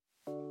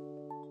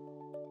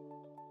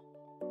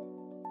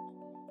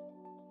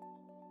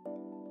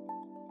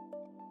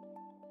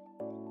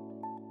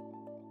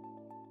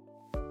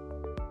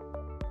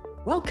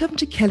Welcome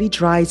to Kelly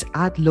Dry's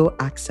Ad Low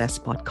Access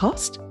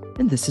podcast,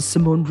 and this is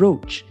Simone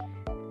Roach.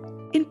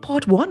 In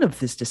part one of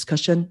this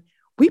discussion,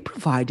 we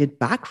provided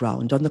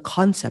background on the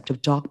concept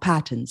of dark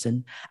patterns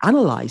and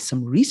analyzed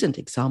some recent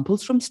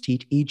examples from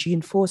state AG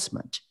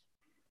enforcement.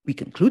 We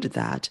concluded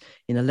that,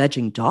 in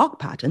alleging dark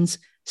patterns,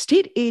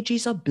 state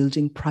AGs are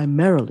building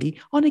primarily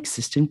on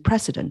existing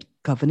precedent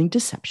governing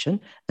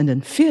deception and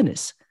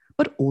unfairness,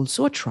 but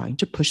also are trying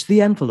to push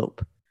the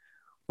envelope.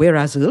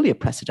 Whereas earlier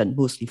precedent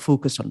mostly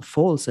focused on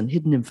false and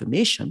hidden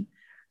information,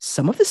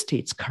 some of the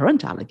state's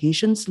current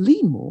allegations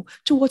lean more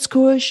towards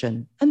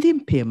coercion and the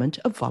impairment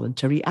of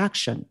voluntary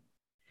action.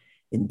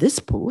 In this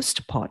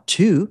post, part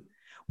 2,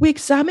 we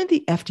examine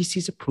the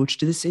FTC's approach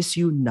to this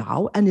issue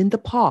now and in the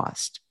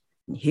past.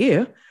 And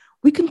here,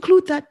 we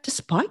conclude that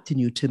despite the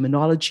new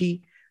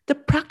terminology, the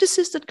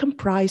practices that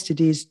comprise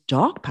today's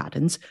dark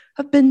patterns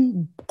have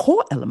been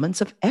core elements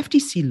of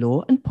FTC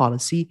law and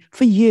policy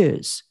for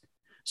years.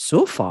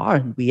 So far,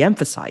 and we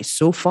emphasize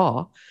so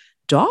far,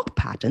 dark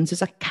patterns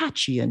is a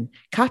catchy and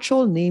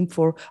catch-all name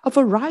for a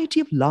variety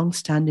of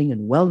long-standing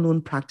and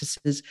well-known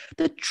practices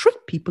that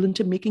trick people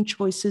into making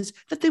choices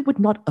that they would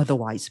not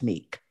otherwise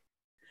make.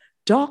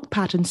 Dark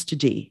patterns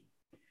today.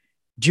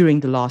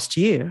 During the last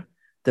year,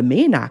 the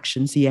main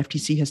actions the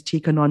FTC has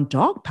taken on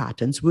dark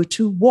patterns were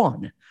to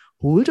 1.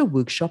 Hold a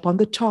workshop on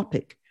the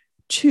topic,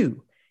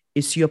 2.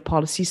 Issue a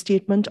policy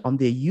statement on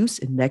their use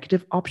in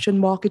negative option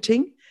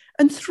marketing,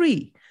 and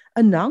 3.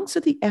 Announce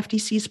that the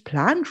FTC's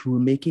planned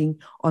rulemaking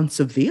on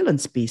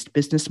surveillance-based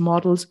business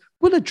models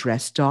will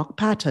address dark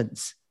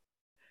patterns.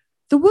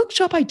 The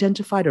workshop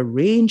identified a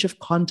range of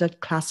conduct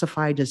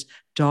classified as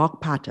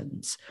dark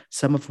patterns,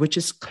 some of which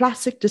is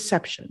classic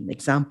deception,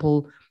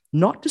 example,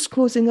 not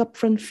disclosing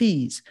upfront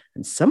fees,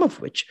 and some of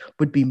which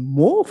would be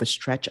more of a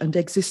stretch under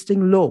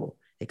existing law,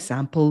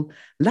 example,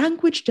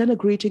 language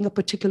denigrating a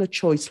particular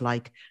choice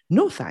like,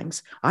 no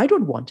thanks, I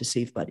don't want to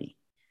save money.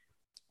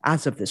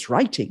 As of this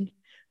writing,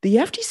 the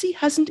FTC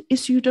hasn't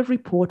issued a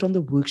report on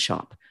the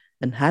workshop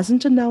and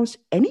hasn't announced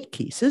any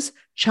cases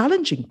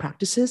challenging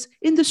practices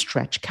in the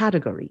stretch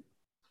category.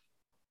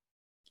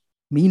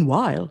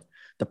 Meanwhile,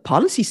 the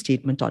policy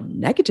statement on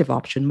negative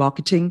option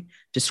marketing,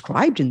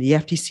 described in the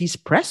FTC's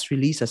press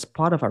release as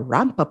part of a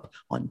ramp-up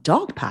on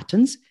dark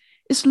patterns,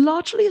 is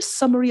largely a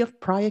summary of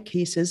prior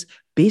cases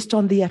based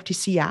on the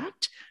FTC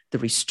Act, the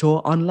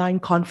Restore Online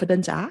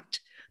Confidence Act,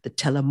 the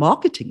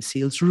Telemarketing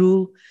Sales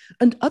Rule,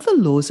 and other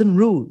laws and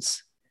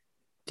rules.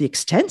 The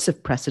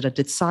extensive precedent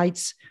it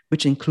cites,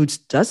 which includes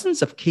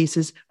dozens of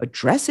cases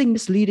addressing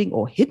misleading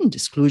or hidden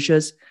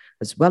disclosures,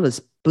 as well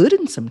as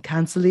burdensome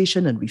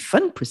cancellation and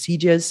refund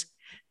procedures,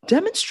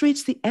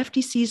 demonstrates the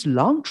FTC's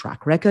long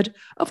track record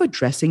of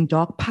addressing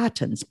dark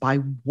patterns by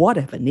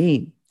whatever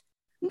name.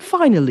 And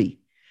finally,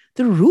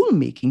 the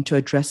rulemaking to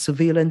address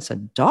surveillance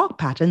and dark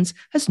patterns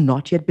has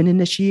not yet been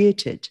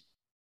initiated.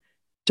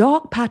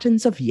 Dark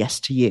patterns of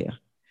yesteryear.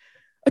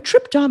 A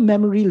trip down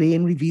memory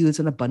lane reveals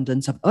an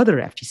abundance of other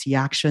FTC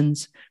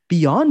actions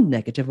beyond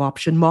negative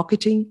option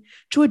marketing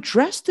to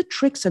address the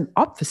tricks and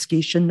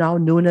obfuscation now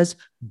known as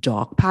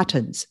dark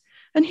patterns.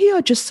 And here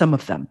are just some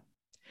of them.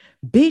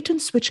 Bait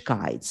and switch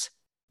guides.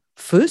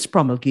 First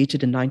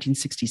promulgated in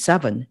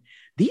 1967,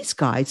 these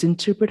guides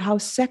interpret how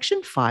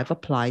Section 5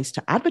 applies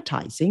to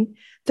advertising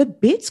that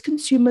baits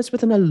consumers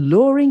with an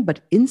alluring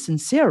but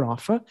insincere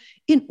offer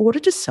in order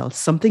to sell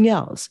something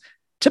else,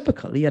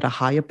 typically at a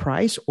higher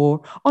price or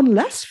on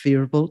less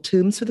favorable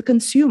terms for the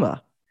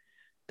consumer.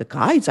 The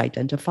guides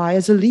identify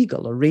as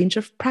illegal a range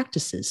of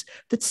practices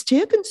that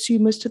steer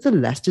consumers to the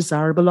less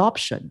desirable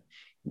option,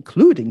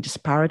 including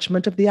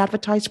disparagement of the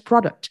advertised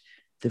product,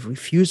 the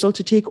refusal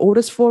to take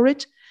orders for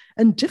it,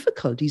 and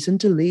difficulties and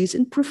delays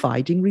in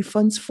providing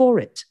refunds for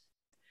it.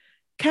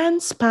 Can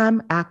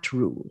Spam Act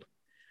rule?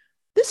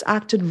 This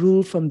acted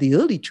rule from the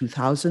early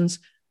 2000s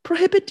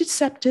prohibit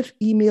deceptive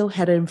email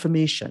header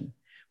information,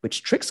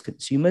 which tricks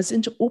consumers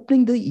into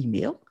opening the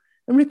email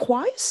and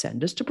requires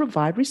senders to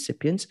provide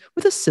recipients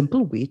with a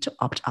simple way to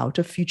opt out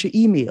of future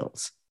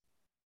emails.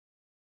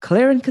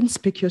 Clear and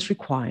conspicuous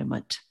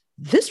requirement.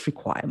 This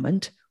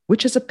requirement,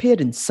 which has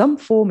appeared in some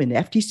form in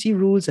FTC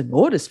rules and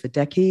orders for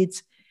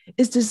decades,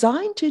 is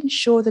designed to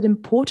ensure that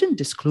important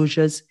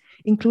disclosures,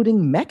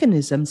 including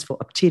mechanisms for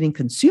obtaining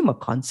consumer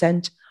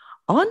consent,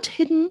 aren't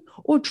hidden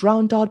or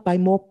drowned out by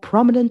more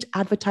prominent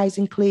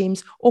advertising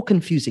claims or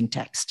confusing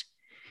text.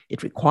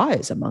 It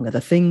requires, among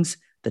other things,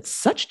 that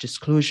such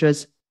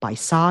disclosures, by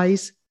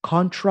size,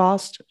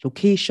 contrast,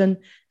 location,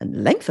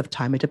 and length of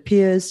time it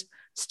appears,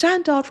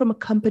 stand out from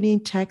accompanying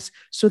text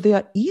so they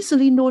are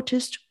easily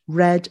noticed,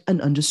 read,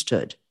 and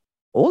understood.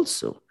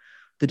 Also,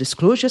 the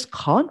disclosures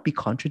can't be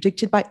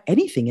contradicted by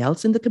anything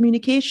else in the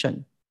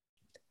communication.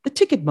 The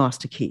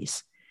Ticketmaster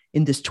case.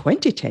 In this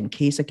 2010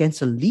 case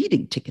against a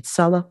leading ticket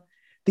seller,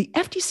 the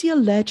FTC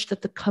alleged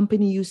that the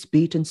company used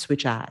bait and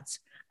switch ads,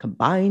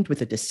 combined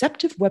with a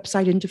deceptive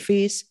website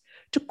interface,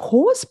 to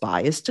cause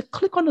buyers to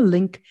click on a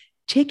link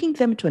taking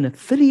them to an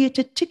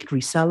affiliated ticket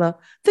reseller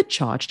that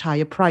charged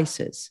higher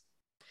prices.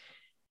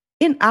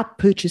 In-app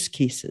purchase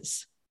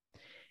cases.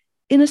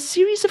 In a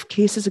series of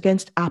cases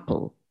against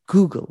Apple,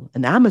 Google,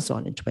 and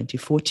Amazon in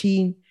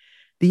 2014,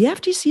 the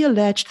FTC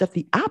alleged that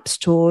the app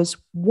stores,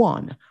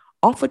 1,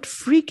 offered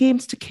free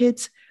games to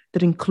kids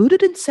that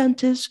included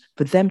incentives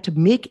for them to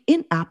make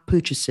in-app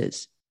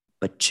purchases,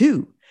 but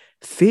 2,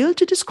 failed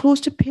to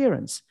disclose to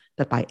parents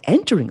that by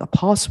entering a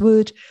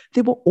password,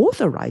 they were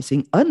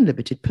authorizing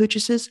unlimited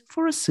purchases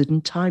for a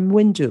certain time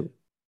window.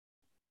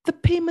 The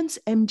Payments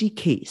MD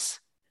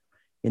case.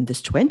 In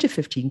this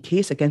 2015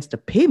 case against a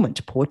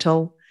payment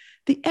portal,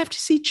 the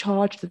FTC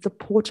charged that the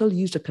portal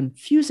used a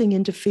confusing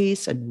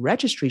interface and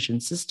registration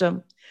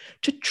system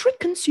to trick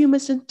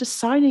consumers into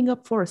signing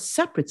up for a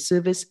separate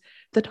service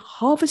that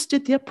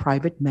harvested their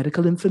private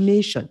medical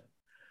information.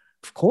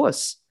 Of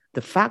course,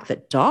 the fact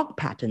that dark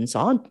patterns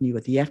aren't new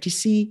at the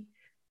FTC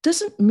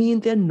doesn't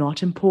mean they're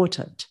not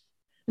important.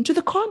 And to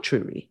the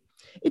contrary,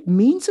 it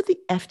means that the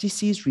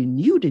FTC's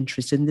renewed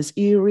interest in this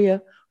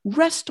area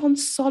rests on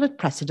solid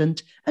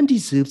precedent and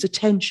deserves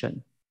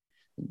attention.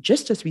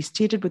 Just as we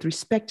stated with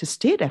respect to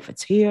state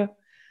efforts here,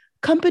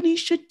 companies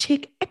should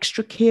take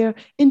extra care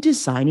in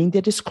designing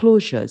their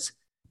disclosures,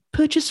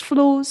 purchase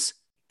flows,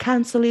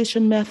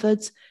 cancellation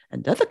methods,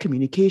 and other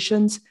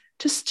communications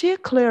to steer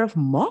clear of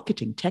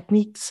marketing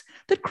techniques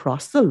that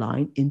cross the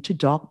line into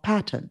dark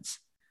patterns.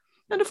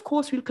 And of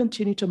course, we'll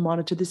continue to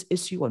monitor this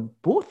issue on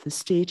both the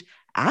state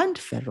and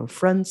federal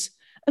fronts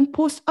and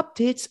post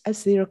updates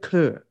as they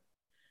occur.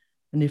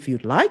 And if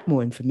you'd like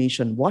more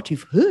information on what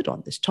you've heard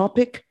on this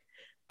topic,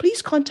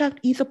 please contact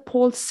either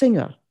Paul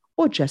Singer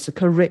or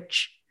Jessica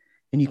Rich,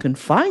 and you can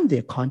find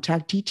their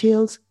contact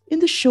details in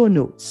the show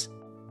notes.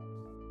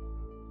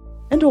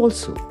 And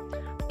also,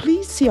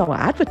 please see our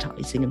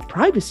advertising and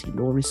privacy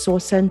law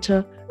resource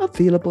center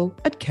available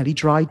at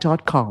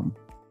kellydry.com.